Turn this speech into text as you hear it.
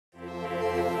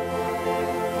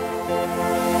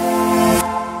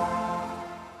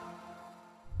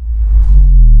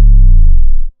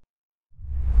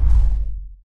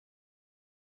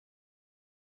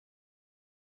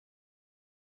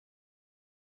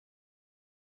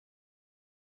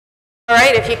All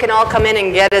right, if you can all come in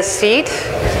and get a seat,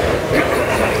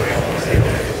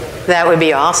 that would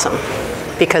be awesome,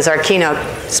 because our keynote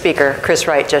speaker, Chris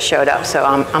Wright, just showed up, so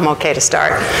I'm okay to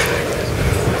start.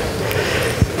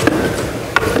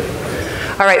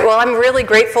 All right, well, I'm really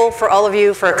grateful for all of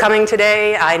you for coming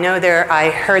today.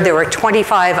 I heard there were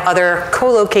 25 other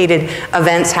co-located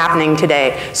events happening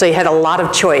today, so you had a lot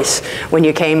of choice when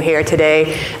you came here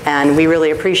today, and we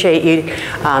really appreciate you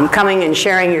coming and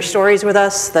sharing your stories with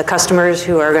us, the customers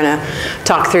who are gonna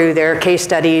talk through their case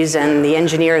studies, and the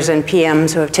engineers and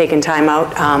PMs who have taken time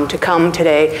out to come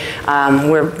today.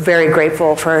 We're very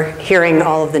grateful for hearing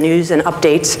all of the news and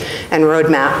updates and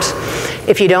roadmaps.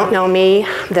 If you don't know me,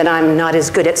 then I'm not as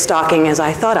good at stalking as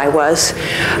I thought I was.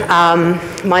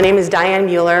 My name is Diane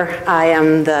Mueller. I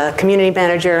am the community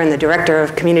manager and the director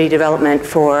of community development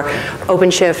for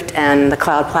OpenShift and the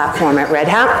cloud platform at Red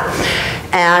Hat.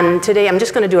 And today I'm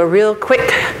just going to do a real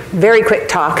quick, very quick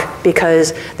talk,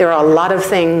 because there are a lot of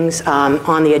things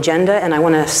on the agenda, and I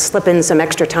want to slip in some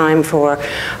extra time for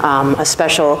a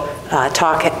special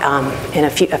talk in a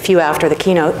few after the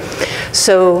keynote.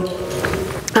 So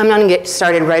I'm going to get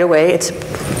started right away. It's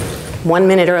 1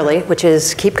 minute early, which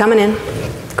is keep coming in,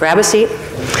 grab a seat.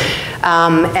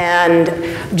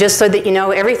 And just so that you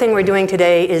know, everything we're doing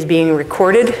today is being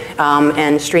recorded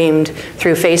and streamed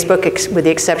through Facebook, with the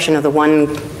exception of the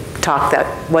one talk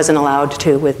that wasn't allowed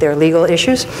to with their legal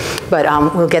issues. But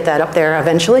we'll get that up there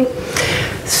eventually.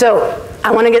 So I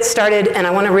want to get started, and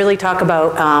I want to really talk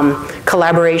about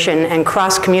collaboration and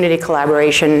cross-community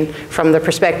collaboration from the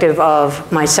perspective of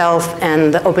myself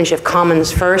and the OpenShift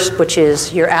Commons first, which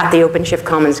is you're at the OpenShift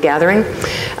Commons gathering.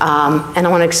 And I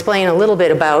want to explain a little bit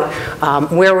about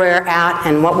where we're at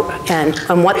and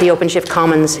what the OpenShift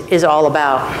Commons is all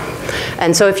about.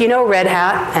 And so if you know Red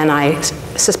Hat, and I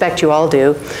suspect you all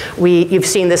do, you've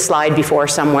seen this slide before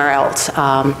somewhere else.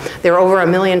 There are over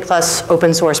 1 million plus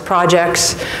open source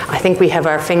projects. I think we have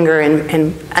our finger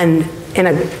in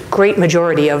a great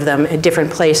majority of them at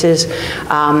different places.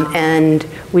 And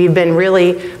we've been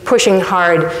really pushing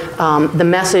hard the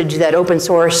message that open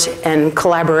source and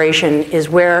collaboration is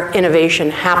where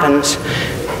innovation happens.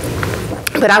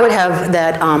 But I would have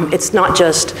that it's not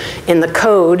just in the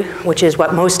code, which is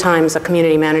what most times a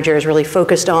community manager is really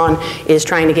focused on, is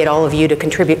trying to get all of you to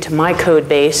contribute to my code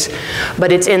base,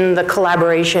 but it's in the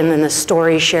collaboration and the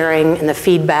story sharing and the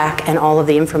feedback and all of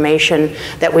the information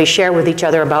that we share with each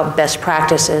other about best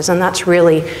practices. And that's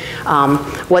really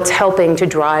what's helping to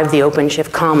drive the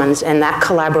OpenShift Commons, and that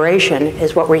collaboration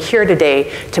is what we're here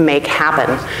today to make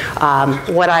happen.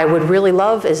 What I would really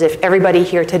love is if everybody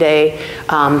here today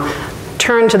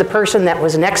turn to the person that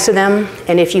was next to them,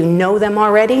 and if you know them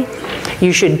already,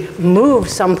 you should move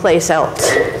someplace else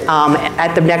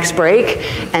at the next break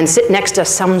and sit next to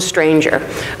some stranger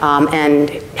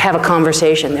and have a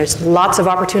conversation. There's lots of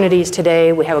opportunities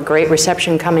today. We have a great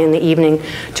reception coming in the evening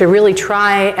to really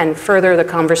try and further the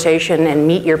conversation and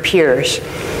meet your peers.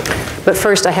 But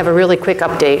first, I have a really quick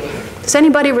update. Does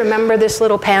anybody remember this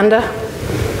little panda?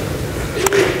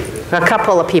 A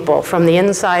couple of people from the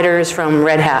insiders from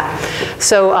Red Hat.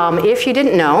 So if you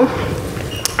didn't know,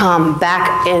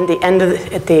 back in the end of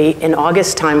in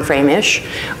August timeframe-ish,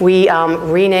 we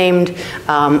renamed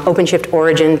OpenShift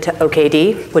Origin to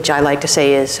OKD, which I like to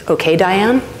say is okay,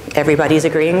 Diane. Everybody's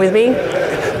agreeing with me.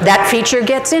 That feature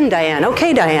gets in, Diane.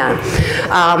 Okay, Diane.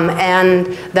 And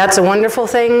that's a wonderful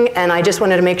thing, and I just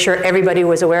wanted to make sure everybody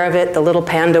was aware of it. The little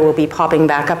panda will be popping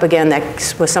back up again.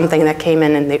 That was something that came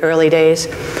in the early days.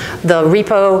 The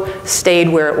repo stayed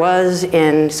where it was,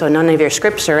 so none of your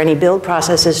scripts or any build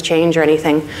processes change or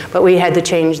anything, but we had to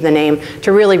change the name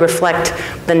to really reflect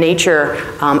the nature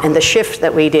and the shift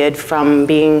that we did from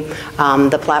being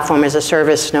the platform as a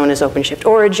service known as OpenShift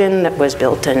Origin that was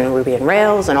built in Ruby and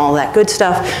Rails and all that good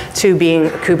stuff, to being a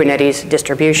Kubernetes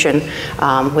distribution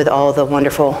with all the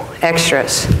wonderful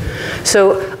extras.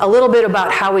 So a little bit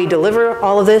about how we deliver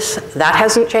all of this. That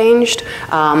hasn't changed.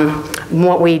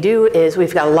 What we do is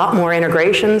we've got a lot more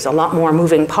integrations, a lot more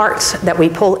moving parts that we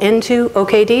pull into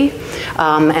OKD,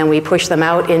 and we push them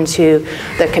out into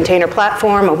the container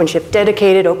platform, OpenShift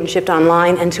Dedicated, OpenShift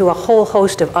Online, and to a whole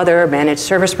host of other managed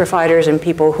service providers and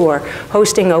people who are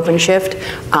hosting OpenShift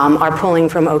are pulling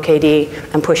from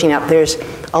OKD and pushing up. There's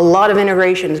a lot of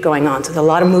integrations going on, so there's a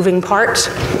lot of moving parts.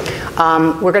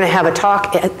 We're going to have a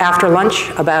talk after lunch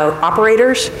about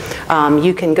operators.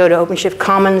 You can go to OpenShift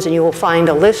Commons and you will find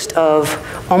a list of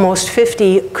almost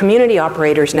 50 community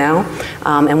operators now,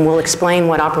 and we'll explain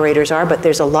what operators are, but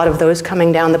there's a lot of those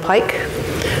coming down the pike.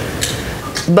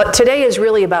 But today is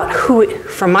really about who,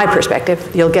 from my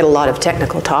perspective, you'll get a lot of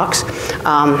technical talks.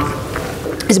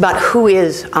 is about who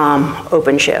is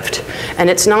OpenShift. And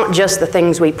it's not just the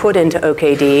things we put into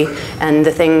OKD and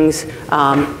the things,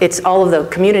 it's all of the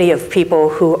community of people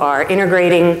who are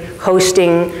integrating,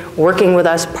 hosting, working with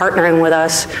us, partnering with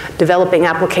us, developing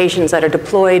applications that are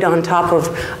deployed on top of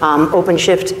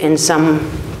OpenShift in some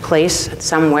place,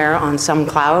 somewhere on some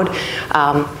cloud.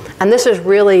 And this is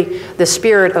really the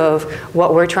spirit of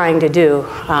what we're trying to do.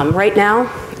 Right now,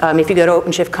 if you go to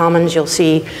OpenShift Commons, you'll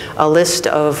see a list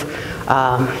of,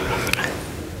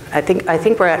 I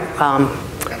think we're at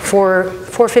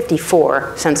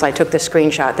 454 since I took the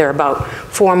screenshot. There are about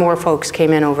 4 more folks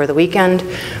came in over the weekend,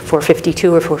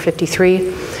 452 or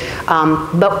 453.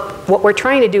 But what we're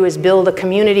trying to do is build a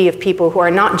community of people who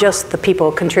are not just the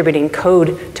people contributing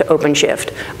code to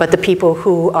OpenShift, but the people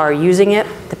who are using it,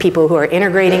 the people who are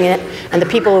integrating it, and the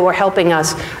people who are helping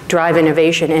us drive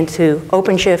innovation into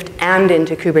OpenShift and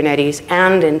into Kubernetes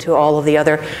and into all of the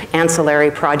other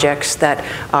ancillary projects that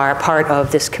are part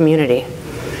of this community.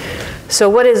 So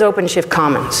what is OpenShift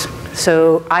Commons?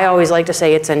 So I always like to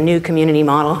say it's a new community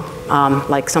model,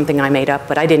 like something I made up,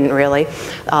 but I didn't really.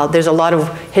 There's a lot of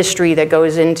history that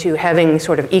goes into having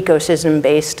sort of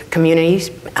ecosystem-based communities.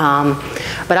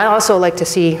 But I also like to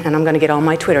see, and I'm going to get all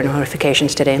my Twitter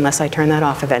notifications today, unless I turn that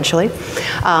off eventually,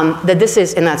 that this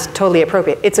is, and that's totally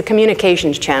appropriate, it's a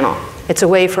communications channel. It's a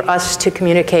way for us to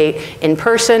communicate in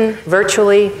person,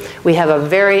 virtually. We have a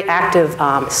very active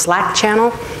Slack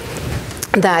channel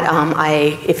that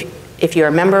if you're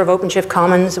a member of OpenShift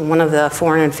Commons, one of the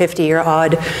 450 or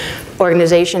odd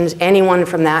organizations, anyone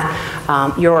from that,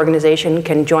 your organization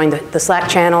can join the Slack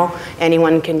channel,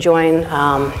 anyone can join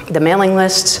the mailing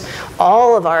lists.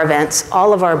 All of our events,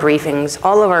 all of our briefings,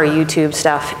 all of our YouTube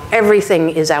stuff, everything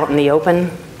is out in the open,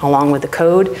 along with the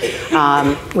code.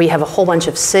 We have a whole bunch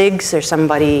of SIGs. There's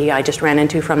somebody I just ran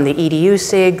into from the EDU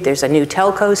SIG. There's a new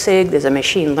telco SIG. There's a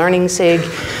machine learning SIG.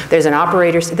 There's an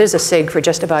operator SIG. There's a SIG for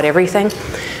just about everything.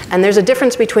 And there's a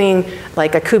difference between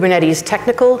like a Kubernetes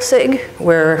technical SIG,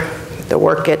 where the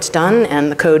work gets done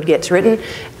and the code gets written.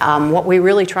 What we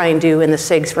really try and do in the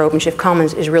SIGs for OpenShift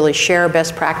Commons is really share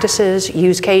best practices,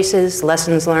 use cases,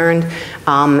 lessons learned,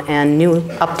 and new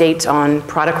updates on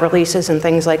product releases and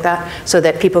things like that, so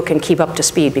that people can keep up to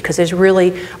speed, because there's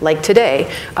really, like today,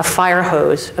 a fire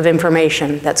hose of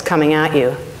information that's coming at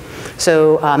you.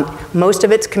 So most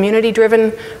of it's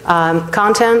community-driven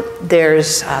content.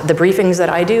 There's the briefings that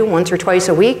I do once or twice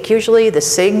a week, usually. The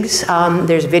SIGs,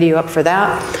 there's video up for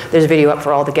that. There's video up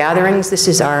for all the gatherings. This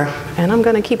is our, and I'm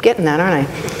going to keep getting that, aren't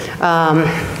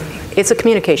I? It's a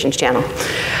communications channel.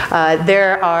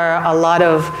 There are a lot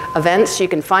of events. You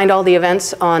can find all the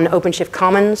events on OpenShift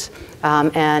Commons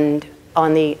and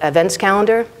on the events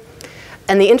calendar.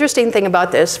 And the interesting thing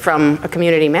about this, from a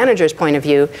community manager's point of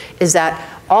view, is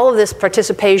that all of this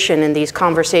participation in these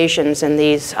conversations and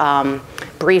these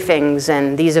briefings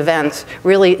and these events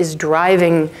really is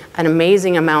driving an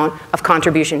amazing amount of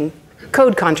contribution,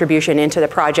 code contribution into the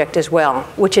project as well,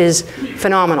 which is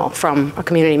phenomenal from a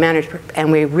community manager.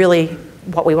 And we really,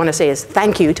 what we want to say is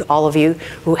thank you to all of you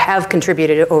who have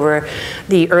contributed over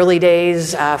the early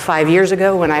days 5 years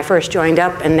ago when I first joined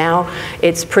up, and now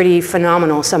it's pretty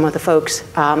phenomenal, some of the folks,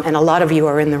 and a lot of you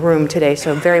are in the room today,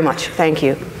 so very much thank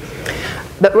you.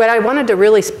 But what I wanted to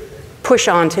really push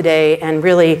on today, and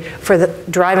really for the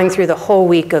driving through the whole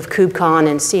week of KubeCon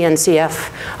and CNCF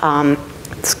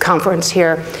this conference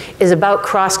here, is about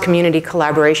cross-community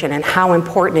collaboration and how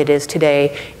important it is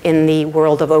today in the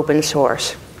world of open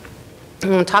source. I'm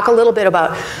going to talk a little bit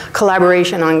about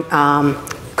collaboration on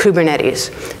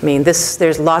Kubernetes. I mean,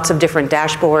 there's lots of different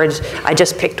dashboards. I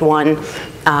just picked one.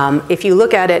 If you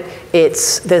look at it,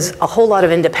 there's a whole lot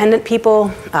of independent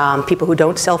people, people who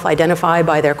don't self-identify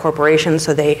by their corporation,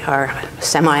 so they are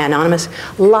semi-anonymous.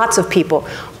 Lots of people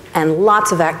and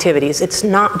lots of activities. It's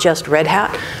not just Red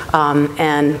Hat,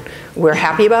 and we're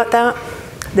happy about that.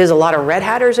 There's a lot of Red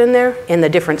Hatters in there, in the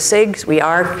different SIGs. We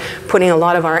are putting a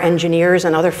lot of our engineers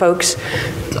and other folks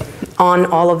on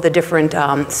all of the different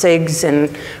SIGs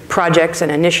and projects and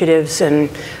initiatives and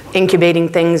incubating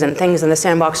things and things in the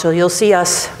sandbox. So you'll see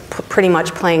us pretty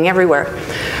much playing everywhere.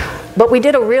 But we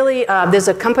did a really, there's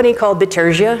a company called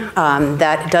Bitergia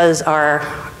that does our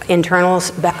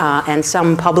internals and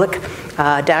some public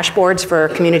dashboards for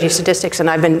community statistics, and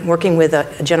I've been working with a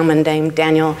gentleman named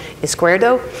Daniel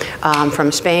Izquierdo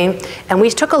from Spain, and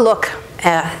we took a look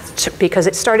because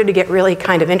it started to get really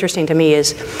kind of interesting to me,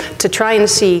 is to try and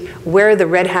see where the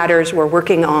Red Hatters were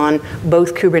working on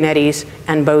both Kubernetes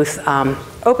and both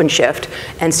OpenShift,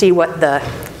 and see what the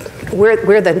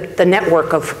where the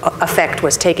network of effect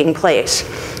was taking place.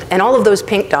 And all of those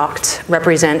pink dots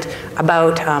represent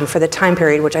about, for the time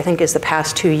period, which I think is the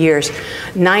past 2 years,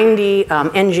 90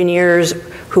 engineers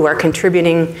who are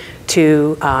contributing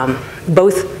to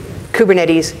both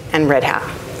Kubernetes and Red Hat.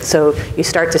 So you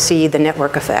start to see the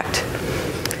network effect.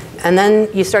 And then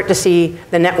you start to see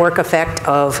the network effect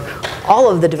of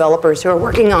all of the developers who are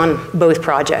working on both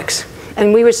projects.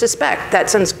 And we would suspect that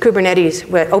since Kubernetes,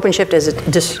 OpenShift is a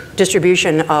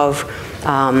distribution of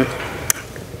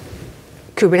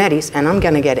Kubernetes, and I'm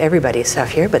going to get everybody's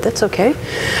stuff here, but that's okay,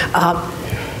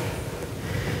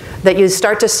 that you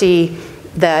start to see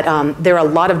that there are a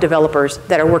lot of developers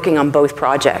that are working on both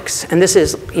projects. And this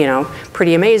is, you know,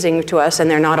 pretty amazing to us, and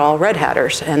they're not all Red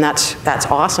Hatters, and that's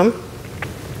awesome.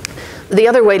 The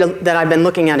other way that I've been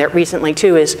looking at it recently,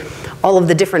 too, is all of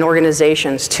the different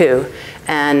organizations, too.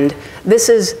 And this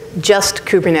is just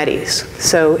Kubernetes.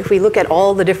 So if we look at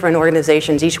all the different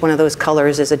organizations, each one of those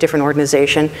colors is a different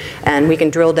organization, and we can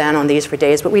drill down on these for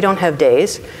days, but we don't have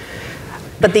days.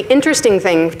 But the interesting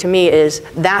thing to me is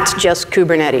that's just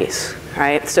Kubernetes,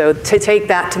 right? So to take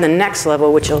that to the next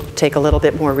level, which will take a little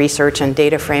bit more research and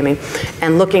data framing,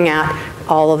 and looking at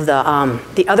all of the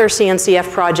other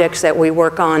CNCF projects that we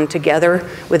work on together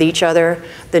with each other,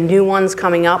 the new ones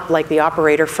coming up, like the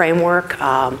operator framework,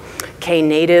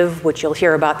 Knative, which you'll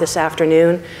hear about this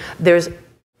afternoon.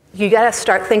 You gotta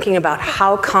start thinking about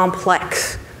how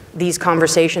complex these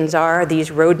conversations are, these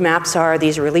roadmaps are,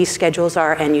 these release schedules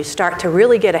are, and you start to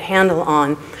really get a handle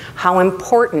on how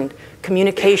important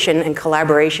communication and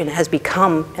collaboration has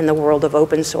become in the world of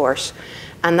open source.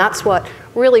 And that's what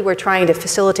really we're trying to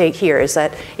facilitate here, is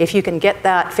that if you can get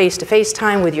that face-to-face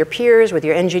time with your peers, with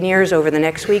your engineers over the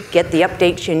next week, get the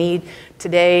updates you need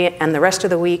today and the rest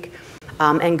of the week,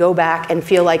 and go back and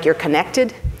feel like you're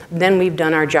connected, then we've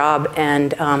done our job,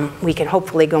 and we can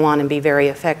hopefully go on and be very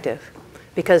effective.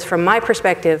 Because from my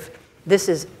perspective, this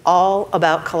is all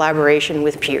about collaboration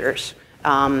with peers.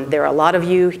 There are a lot of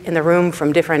you in the room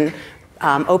from different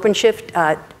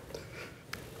OpenShift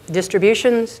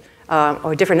distributions,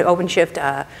 or different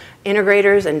OpenShift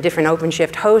integrators and different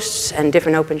OpenShift hosts and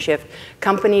different OpenShift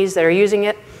companies that are using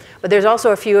it. But there's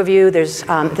also a few of you, there's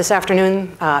this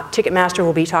afternoon, Ticketmaster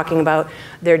will be talking about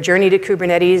their journey to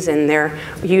Kubernetes and their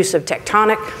use of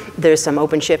Tectonic. There's some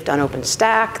OpenShift on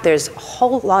OpenStack. There's a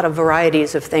whole lot of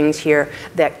varieties of things here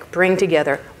that bring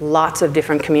together lots of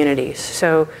different communities.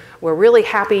 So we're really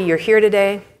happy you're here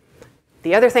today.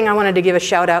 The other thing I wanted to give a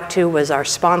shout out to was our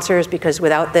sponsors, because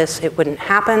without this, it wouldn't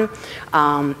happen.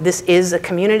 This is a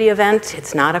community event.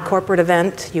 It's not a corporate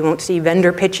event. You won't see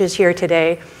vendor pitches here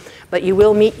today, but you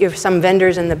will meet some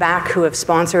vendors in the back who have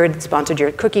sponsored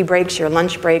your cookie breaks, your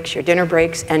lunch breaks, your dinner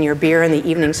breaks, and your beer in the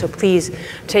evening. So please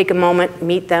take a moment,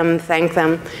 meet them, thank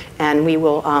them, and we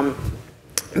will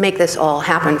make this all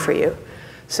happen for you.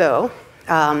 So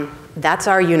that's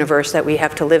our universe that we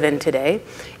have to live in today.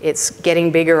 It's getting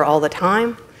bigger all the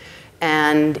time.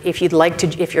 And if you'd like to,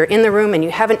 if you're in the room and you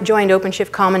haven't joined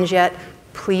OpenShift Commons yet,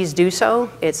 please do so.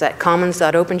 It's at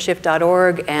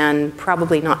commons.openshift.org, and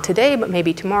probably not today, but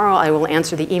maybe tomorrow I will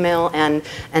answer the email and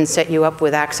set you up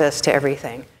with access to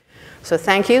everything. So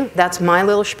thank you. That's my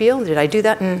little spiel. Did I do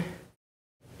that in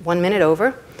 1 minute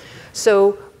over?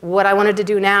 So what I wanted to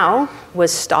do now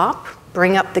was stop,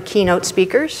 bring up the keynote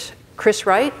speakers. Chris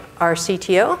Wright, our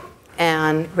CTO,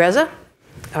 and Reza,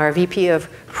 our VP of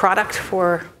product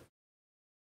for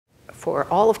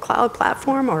all of cloud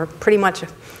platform, or pretty much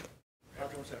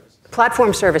platform services.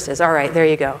 Platform services. All right, there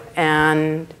you go.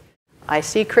 And I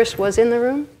see Chris was in the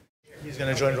room. He's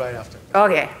going to join right after.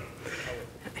 Okay.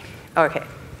 Okay,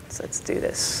 so let's do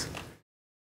this.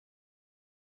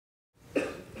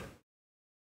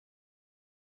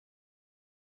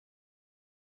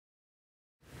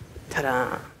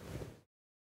 Ta-da.